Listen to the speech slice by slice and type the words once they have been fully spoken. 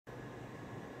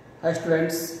Hi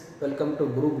students, welcome to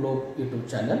Guru Globe YouTube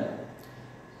channel.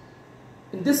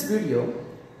 In this video,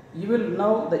 you will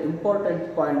know the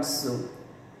important points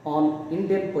on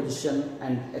Indian position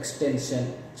and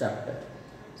extension chapter.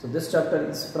 So this chapter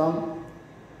is from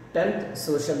 10th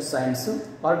Social Science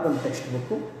Part 1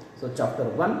 textbook. So chapter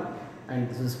 1, and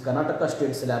this is Karnataka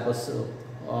state syllabus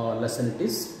lesson it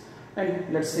is.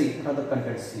 And let's see other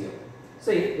contents here.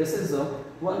 See, this is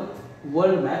one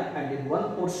world map, and in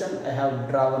one portion I have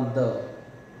drawn the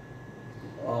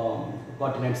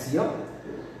continents here,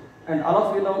 and all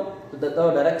of you know the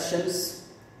directions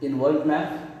in world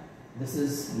map. This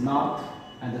is north,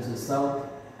 and this is south,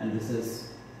 and this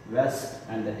is west,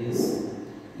 and that is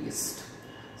east.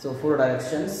 So 4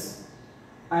 directions.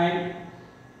 And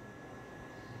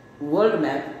world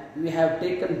map, we have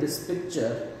taken this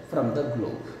picture from the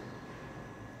globe.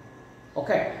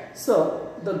 Okay,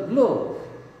 so the globe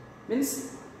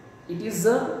means it is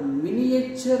a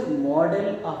miniature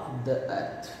model of the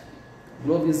earth.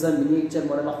 Globe is a miniature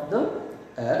model of the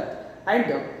earth, and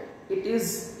it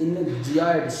is in a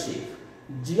geoid shape.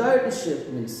 Geoid shape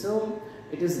means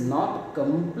it is not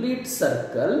complete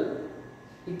circle.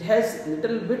 It has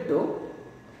little bit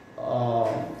of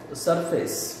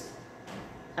surface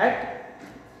at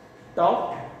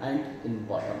top and in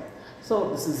bottom.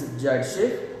 So this is geoid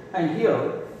shape, and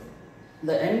here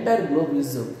the entire globe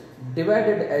is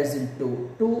divided as into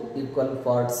 2 equal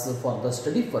parts for the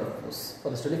study purpose. For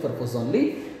the study purpose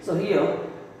only. So here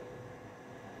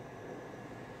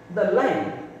the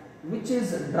line which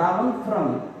is drawn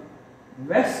from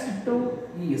west to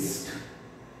east,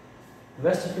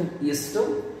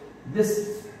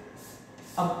 this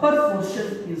upper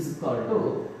portion is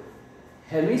called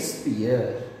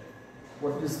hemisphere.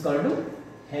 What is called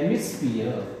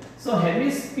hemisphere? So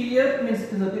hemisphere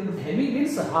means nothing. Hemi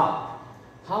means half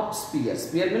sphere.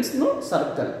 Sphere means no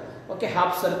circle. Okay,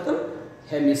 half circle,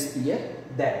 hemisphere,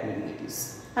 that means it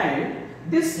is. And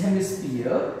this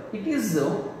hemisphere, it is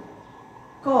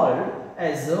called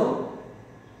as a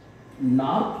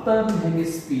northern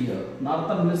hemisphere.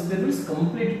 Northern hemisphere means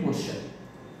complete portion.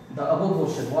 The above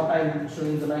portion, what I am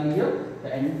showing the line here,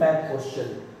 the entire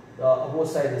portion. The above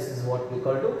side, this is what we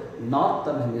call to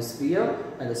northern hemisphere,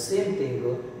 and the same thing,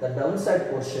 the downside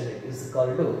portion, it is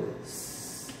called to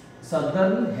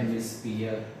southern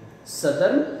hemisphere.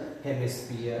 Southern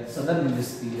hemisphere.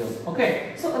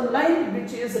 Okay, so a line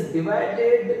which is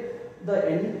divided the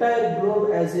entire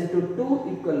globe as into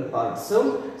 2 equal parts.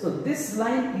 So this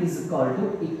line is called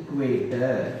to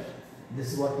equator.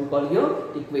 This is what we call here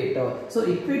equator. So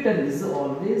equator is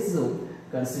always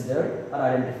considered or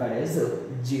identified as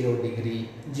 0 degree,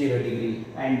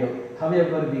 and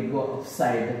however we go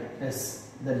upside, as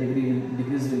the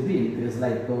degrees will be increased,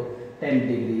 like 10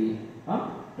 degree,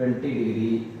 20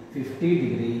 degree, 50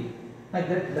 degree, like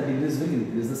that the degrees will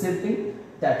increase. The same thing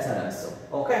that side also.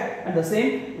 Okay, and the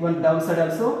same one downside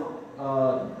also,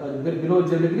 below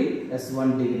 0 degree as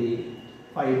 1 degree,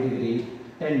 5 degree,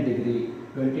 10 degree,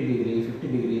 20 degree, 50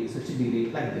 degree, 60 degree,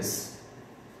 like this.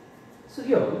 So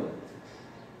here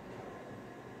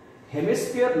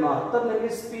hemisphere, northern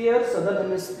hemisphere, southern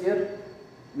hemisphere,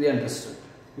 we understood.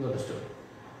 You understood.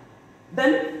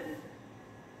 Then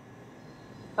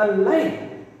a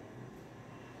line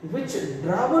which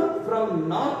drawn from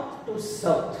north to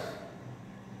south,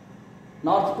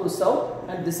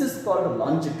 and this is called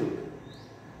longitude.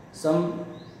 Some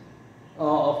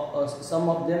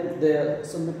of them,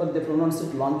 some people they pronounce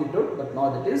it longitude, but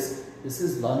not it is. This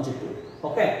is longitude.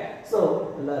 Okay,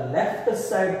 so the left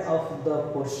side of the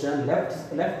portion,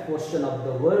 left portion of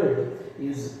the world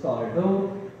is called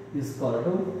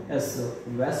as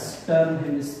western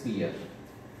hemisphere.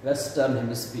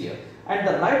 And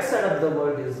the right side of the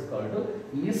world is called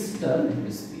eastern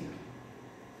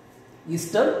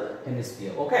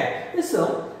hemisphere. Okay,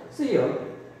 so see here,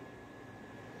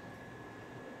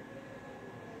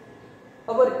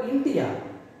 our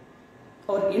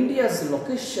India's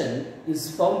location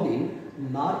is found in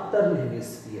northern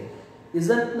hemisphere,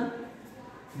 isn't it?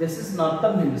 This is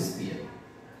northern hemisphere.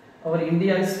 Our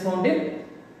India is found in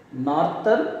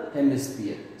northern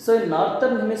hemisphere. So in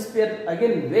northern hemisphere,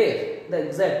 again where the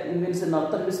exact, it means in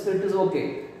northern hemisphere it is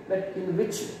okay, but in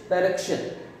which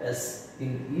direction? Yes,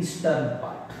 in eastern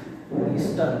part,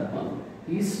 eastern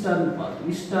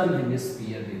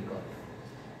hemisphere we call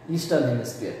eastern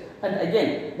hemisphere. And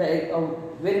again where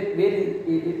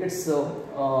its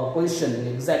position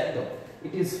exact,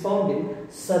 it is found in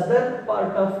southern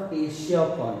part of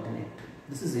Asia continent.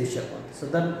 This is Asia continent,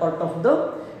 southern part of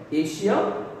the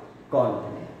Asia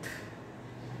continent.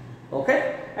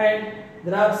 Okay, and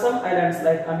there are some islands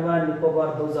like Andaman and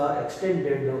Nicobar, those are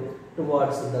extended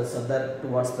towards the southern,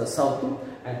 towards the south,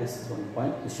 and this is one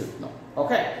point you should know.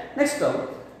 Okay, next term.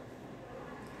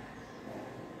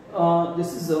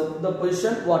 This is the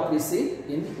position what we see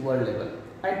in world level,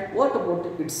 and what about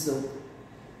its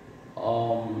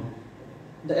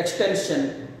the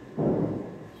extension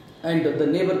and the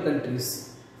neighbor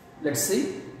countries. Let's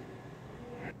see.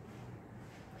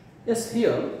 Yes,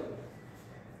 here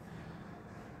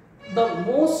the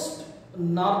most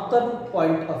northern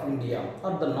point of India,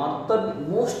 or the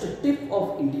northernmost tip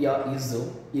of India, is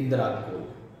Indira Col.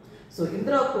 So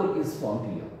Indira Col is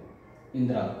found here,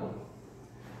 Indira Col,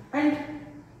 and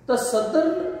the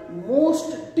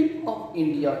southernmost tip of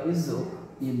India is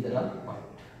Indira Point.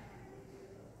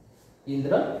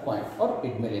 Indira Point or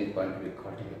Pygmalion Point we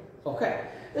call it here. Okay,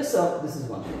 yes, this is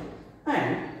one thing.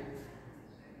 And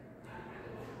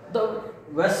the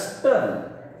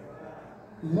western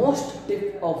most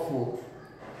tip of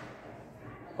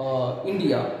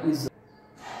India is,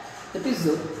 that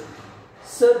is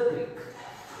Sir Creek.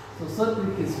 So Sir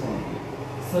Creek is found here.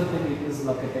 Sir Creek is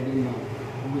located in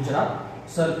Gujarat.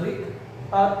 Sir Creek,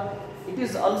 or it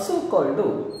is also called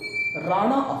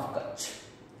Rana of Kutch.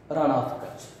 Rana of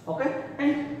Kutch. Okay,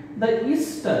 and the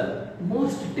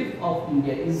easternmost tip of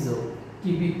India is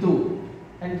Kibitu,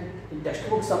 and in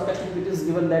textbook, some textbook it is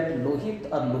given that Lohit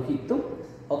or Lohitu.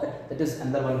 Okay, that is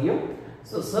another one here.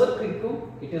 So Sir Creek,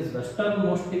 it is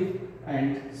westernmost tip,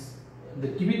 and the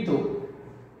Kibitu,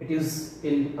 it is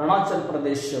in Arunachal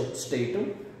Pradesh state.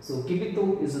 So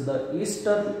Kibitu is the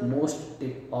easternmost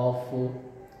tip of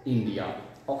India.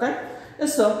 Okay,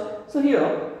 yes sir. So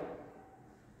here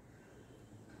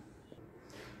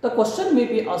the question may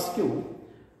be asked you,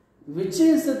 which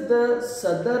is the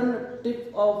southern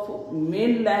tip of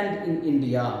mainland in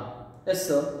India? Yes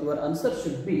sir, your answer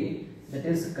should be, that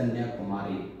is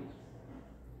Kanyakumari.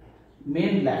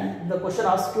 Mainland. The question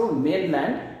asks you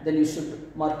mainland, then you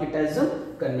should mark it as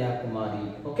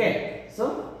Kanyakumari. Okay,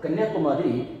 so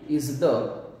Kanyakumari is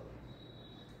the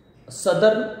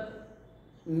southern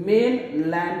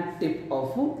mainland tip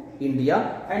of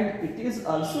India, and it is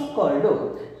also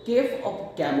called Cape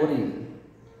of Camorin.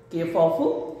 Cape of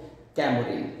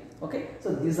Camorin. Okay,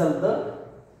 so these are the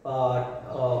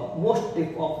most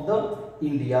tip of the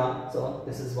India. So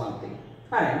this is one thing.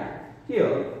 And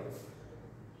here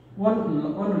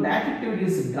one latitude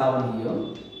is drawn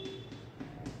here.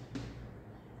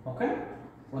 Okay,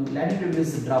 one latitude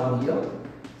is drawn here.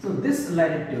 So this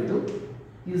latitude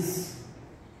is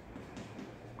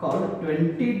called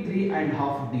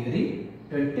 23.5 degree.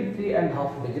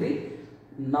 23.5 degree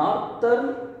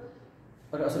northern,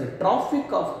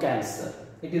 Tropic of Cancer.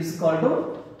 It is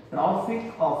called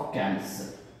Tropic of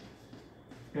Cancer.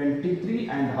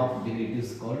 23.5 degree. It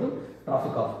is called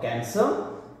Tropic of Cancer,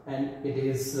 and it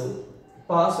is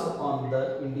passed on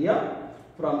the India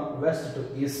from west to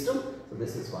east. So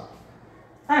this is one.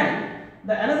 And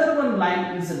the another one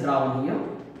line is drawn here.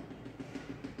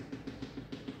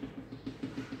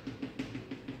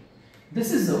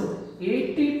 This is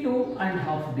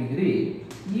 82.5 degree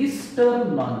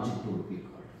eastern longitude, we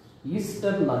call it.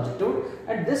 Eastern longitude,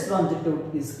 and this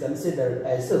longitude is considered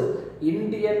as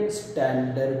Indian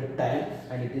Standard Time,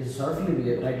 and it is shortly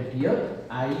we write it here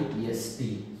IST,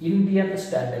 Indian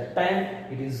Standard Time.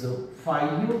 It is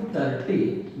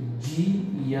 5:30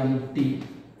 GMT.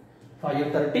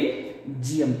 5:30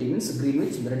 GMT means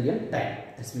Greenwich Meridian Time.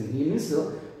 This means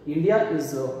India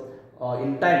is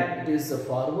in time, it is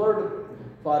forward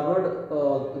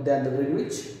than the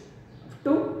Greenwich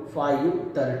to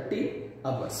 5:30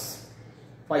 hours.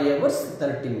 5 hours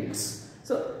 30 minutes.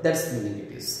 So that's meaning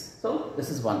it is. So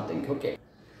this is one thing. Okay.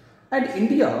 And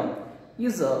India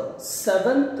is the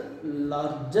 7th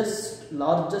largest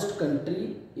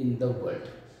country in the world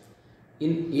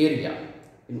in area.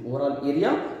 In overall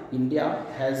area, India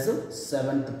has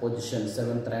 7th position,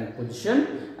 7th rank position,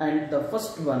 and the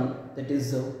first one, that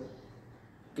is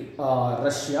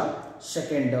Russia,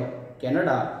 second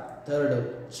Canada,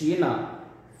 third China,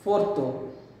 fourth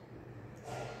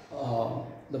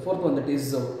the fourth one, that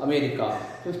is America,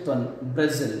 fifth one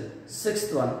Brazil,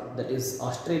 sixth one, that is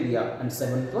Australia, and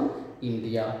seventh one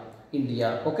India.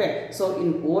 Okay, so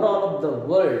in overall of the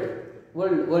world,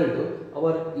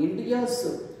 our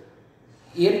India's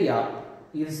area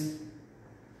is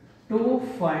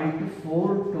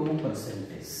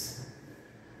 2.42%.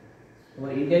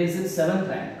 Our India is in 7th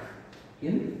rank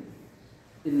in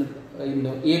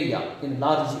area, in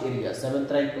large area,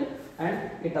 7th rank,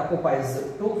 and it occupies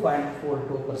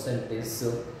 2.42%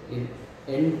 in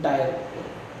entire world.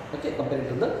 Okay, compared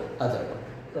to the other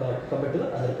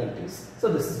countries. So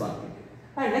this is one thing.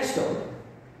 And next one,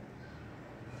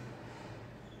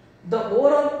 the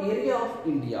overall area of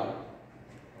India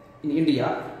in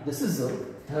India, this is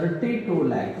 32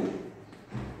 lakh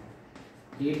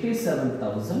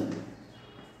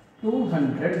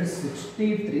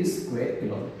 87,263 square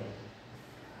kilometer.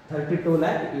 32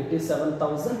 lakh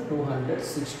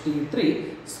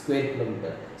 87,263 square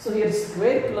kilometer. So here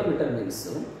square kilometer means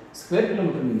so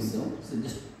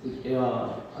just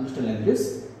understand like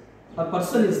this. A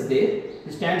person is there,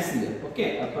 he stands here.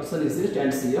 Okay, a person is there,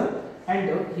 stands here,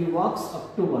 and he walks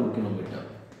up to 1 kilometer.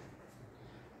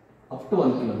 Up to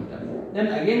 1 kilometer. Then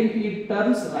again he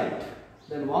turns right.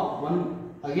 Then walk 1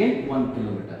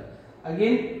 kilometer.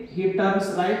 Again he turns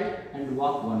right and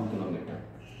walk 1 kilometer.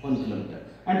 1 kilometer.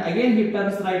 And again he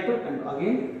turns right and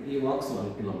again he walks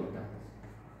 1 kilometer.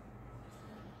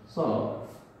 So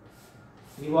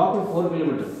he walked 4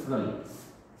 kilometers.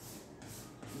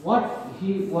 What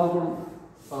he walked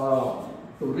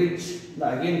to reach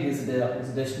again his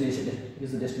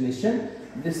destination.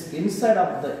 This inside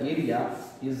of the area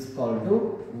is called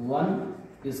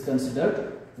is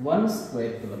considered 1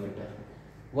 square kilometer.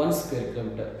 1 square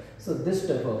kilometer. So this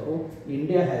type of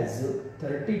India has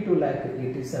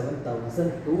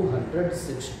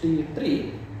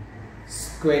 32,87,263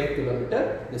 square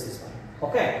kilometer. This is one.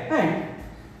 Okay, and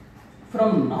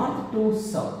from north to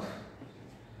south,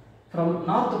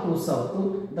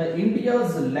 the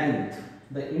India's length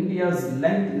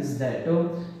is that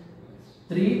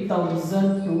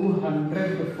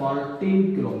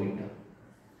 3,214 kilometer.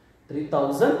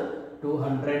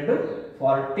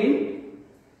 3,214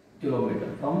 kilometer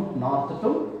from north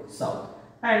to south,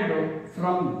 and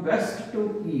from west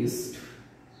to east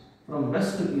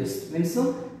means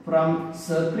from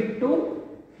Circuit to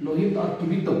Lohit or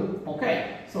Kibito.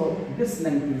 Okay, so this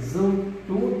length is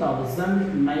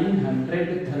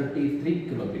 2,933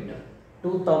 kilometer.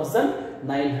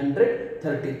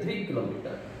 2,933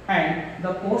 kilometer, and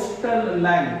the coastal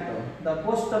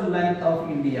length of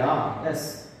India,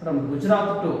 yes, from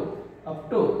Gujarat to up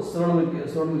to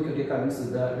Saranamukhi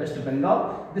means the West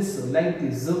Bengal. This length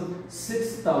is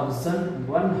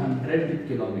 6,100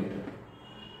 kilometer.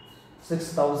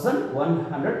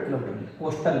 6,100 kilometer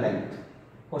coastal length.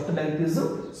 Coastal length is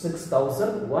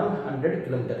 6,100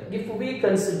 kilometer. If we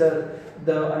consider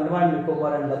the Andaman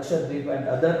Nicobar and Lakshadweep and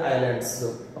other islands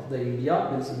of the India,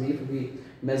 means if we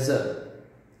measure,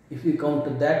 if we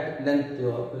count that length,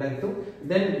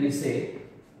 then we say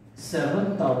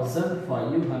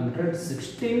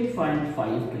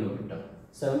 7,516.5 kilometer.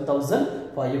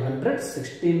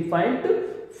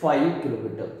 7,516.5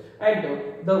 kilometer, and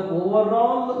the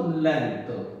overall length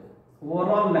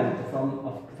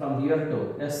from here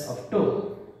to S of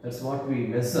 2, that's what we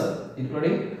measure,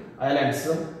 including islands.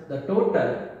 The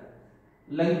total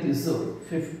length is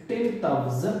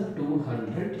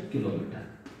 15,200 kilometer.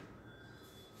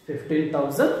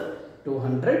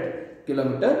 15,200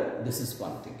 kilometer. This is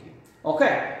one thing.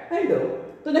 Okay, and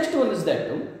the next one is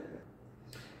that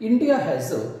India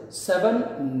has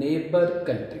 7 neighbor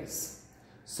countries.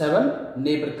 7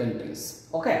 neighbor countries.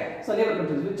 Okay, so neighbor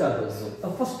countries, which are those? The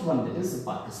first one, that is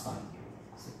Pakistan.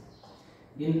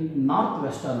 In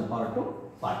northwestern part of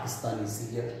Pakistan is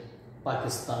here.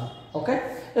 Pakistan. Okay,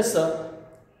 yes, sir.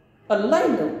 A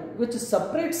line which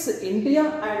separates India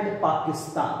and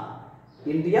Pakistan.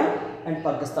 India and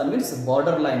Pakistan means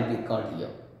border line we call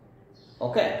here.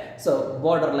 Okay, so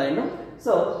border line.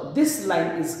 So this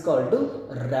line is called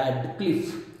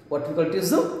Radcliffe. What we call it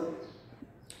is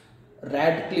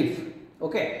Radcliffe.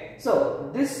 Okay, so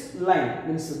this line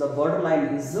means the border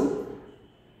line is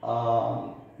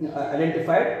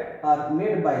identified or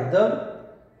made by the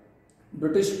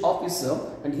British officer,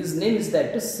 and his name is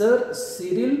that Sir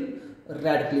Cyril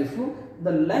Radcliffe.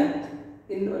 The length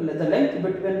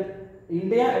between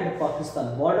India and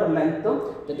Pakistan border length,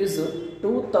 that is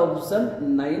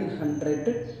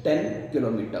 2,910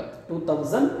 kilometer.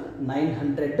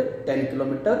 2,910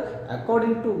 kilometer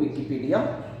according to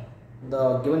Wikipedia.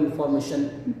 The given information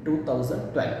in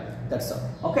 2012. That's all.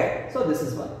 Okay, so this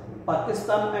is one.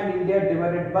 Pakistan and India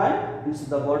divided by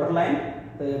the border line.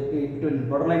 Between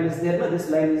border line is there. This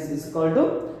line is called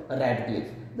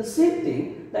Radcliffe. The same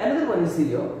thing. The another one is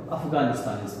here.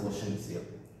 Afghanistan is portion is here.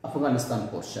 Afghanistan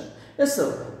portion. Yes,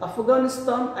 sir.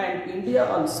 Afghanistan and India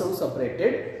also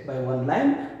separated by one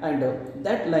line, and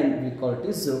that line we call it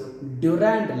is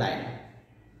Durand line.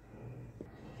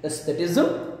 Yes, that is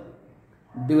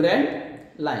Durand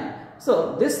line.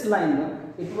 So this line,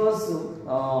 it was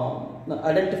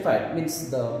identified, means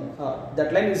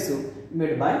that line is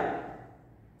made by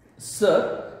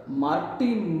Sir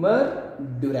Mortimer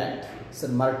Durand. Sir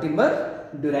Mortimer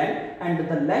Durand, and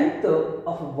the length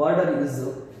of border is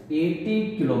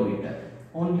 80 kilometer.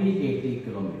 Only 80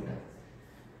 kilometer.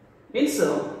 Means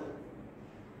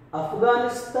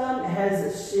Afghanistan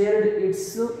has shared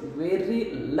its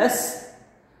very less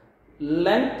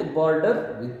length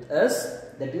border with us,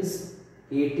 that is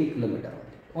 80 kilometer,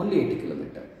 only 80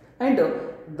 kilometer, and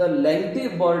the lengthy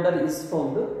border is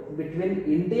found between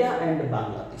India and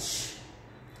Bangladesh.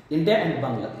 India and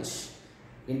Bangladesh.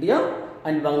 India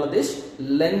and Bangladesh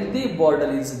lengthy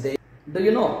border is there. Do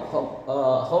you know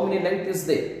how many length is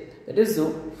there? It is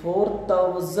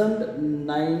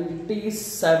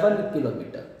 4097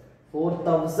 kilometer.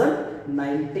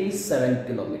 4097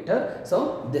 kilometer.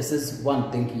 So this is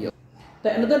one thing here.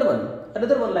 The another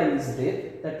one line is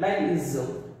there. That line is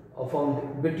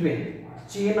found between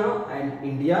China and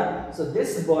India. So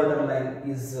this border line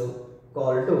is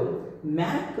called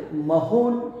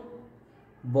McMahon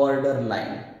border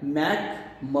line.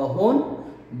 McMahon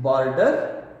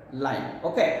border line.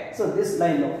 Okay. So this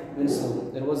line of means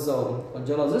there was a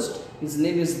geologist. His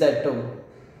name is that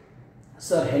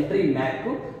Sir Henry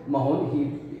McMahon. He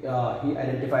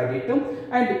identified it,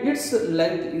 and its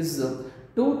length is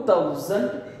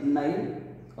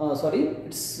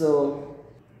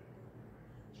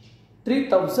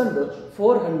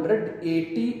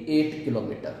 3,488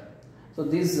 kilometer. So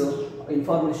this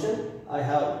information I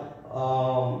have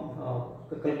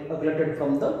calculated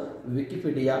from the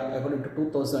Wikipedia according to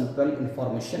 2012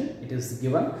 information. It is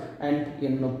given, and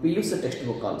in PUC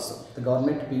textbook also, the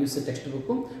government PUC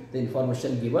textbook, the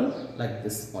information given like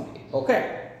this only.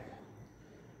 Okay.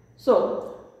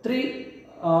 So three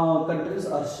countries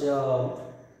are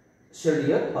shared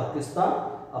here: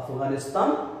 Pakistan,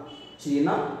 Afghanistan,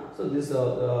 China. So this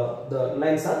the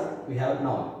lines are we have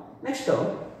now. Next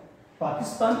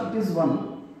Pakistan, it is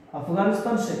one,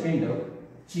 Afghanistan second,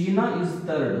 China is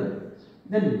third,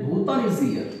 then Bhutan is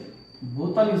here.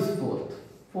 Bhutan is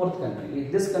fourth country.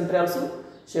 This country also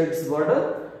shares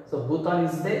border. So Bhutan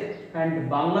is there, and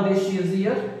Bangladesh is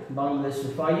here.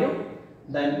 Bangladesh 5.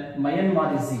 Then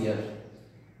Myanmar is here.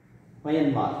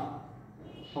 Myanmar.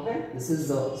 Okay, this is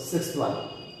the sixth one.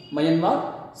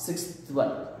 Myanmar, sixth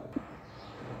one.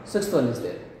 Sixth one is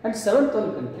there, and seventh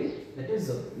one country, that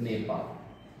is Nepal.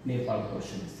 Nepal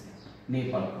portion is there.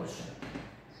 Nepal portion.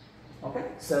 Okay,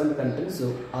 7 countries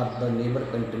are the neighbor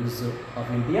countries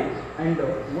of India, and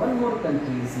one more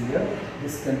country is here.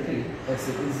 This country, as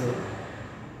it is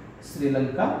Sri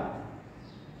Lanka.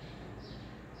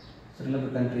 Sri Lanka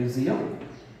country is here.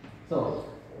 So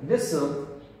this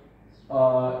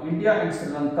India and Sri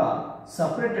Lanka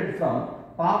separated from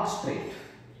Pak Strait.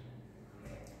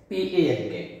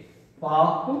 PAK.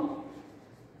 Pak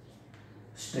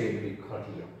Strait we call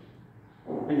here.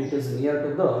 And it is near to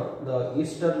the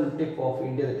eastern tip of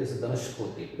India, that is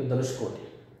Dhanushkoti.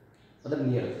 Other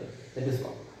near, that is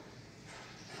one.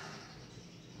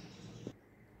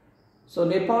 So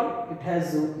Nepal, it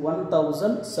has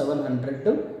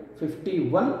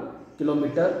 1751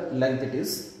 kilometer length it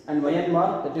is, and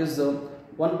Myanmar, that is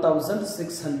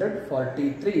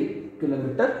 1643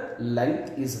 kilometer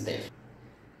length is there.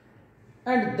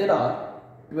 And there are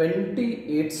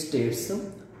 28 states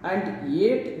and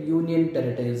 8 union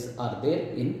territories are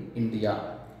there in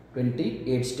India.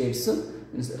 28 states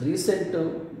means recent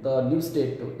the new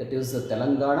state, that is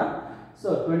Telangana.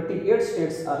 So 28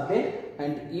 states are there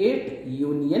and 8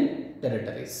 union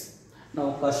territories.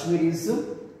 Now Kashmir is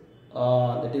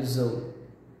that is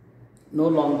no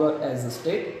longer as a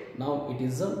state. Now it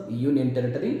is a union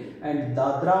territory, and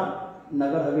Dadra,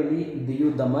 Nagar Haveli,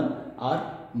 Diu Daman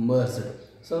are merged.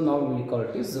 So now we call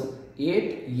it is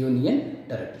 8 union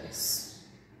territories.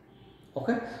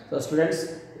 Okay, so students,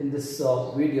 in this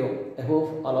video, I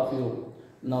hope all of you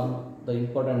know the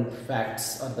important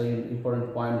facts or the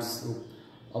important points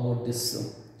about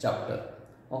this chapter.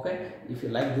 Okay, if you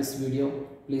like this video,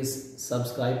 please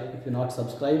subscribe. If you not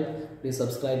subscribed, please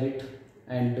subscribe it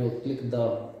and click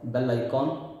the bell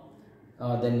icon.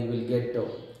 Then you will get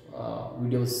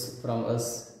videos from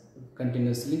us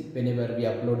continuously whenever we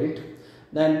upload it.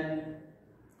 Then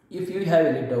if you have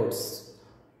any doubts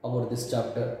about this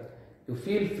chapter, you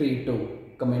feel free to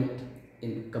comment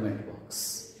in comment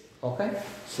box. Okay,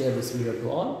 share this video to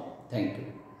all. Thank you.